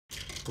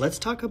Let's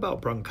talk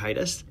about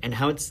bronchitis and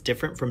how it's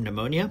different from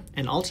pneumonia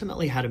and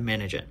ultimately how to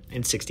manage it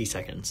in 60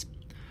 seconds.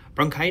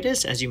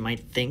 Bronchitis, as you might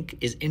think,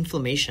 is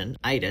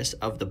inflammation-itis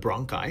of the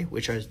bronchi,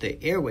 which are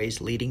the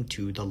airways leading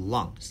to the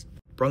lungs.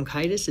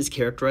 Bronchitis is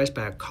characterized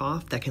by a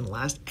cough that can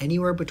last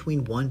anywhere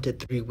between 1 to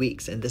 3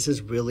 weeks, and this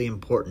is really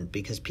important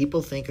because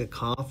people think a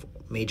cough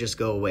may just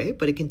go away,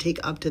 but it can take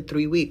up to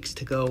 3 weeks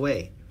to go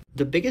away.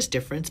 The biggest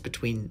difference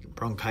between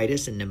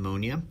bronchitis and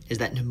pneumonia is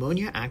that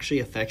pneumonia actually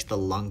affects the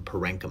lung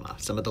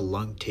parenchyma, some of the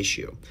lung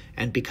tissue.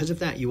 And because of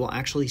that, you will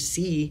actually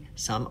see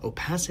some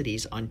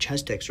opacities on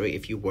chest x-ray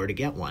if you were to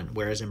get one,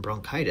 whereas in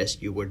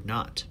bronchitis, you would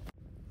not.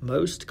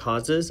 Most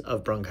causes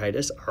of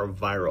bronchitis are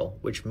viral,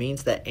 which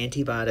means that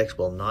antibiotics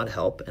will not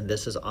help, and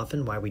this is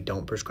often why we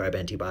don't prescribe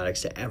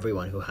antibiotics to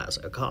everyone who has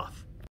a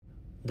cough.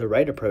 The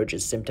right approach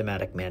is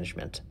symptomatic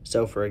management.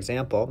 So for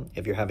example,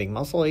 if you're having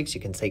muscle aches,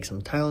 you can take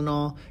some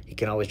Tylenol, you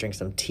can always drink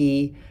some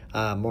tea,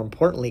 more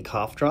importantly,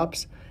 cough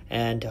drops,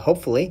 and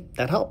hopefully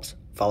that helps.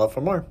 Follow for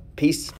more. Peace.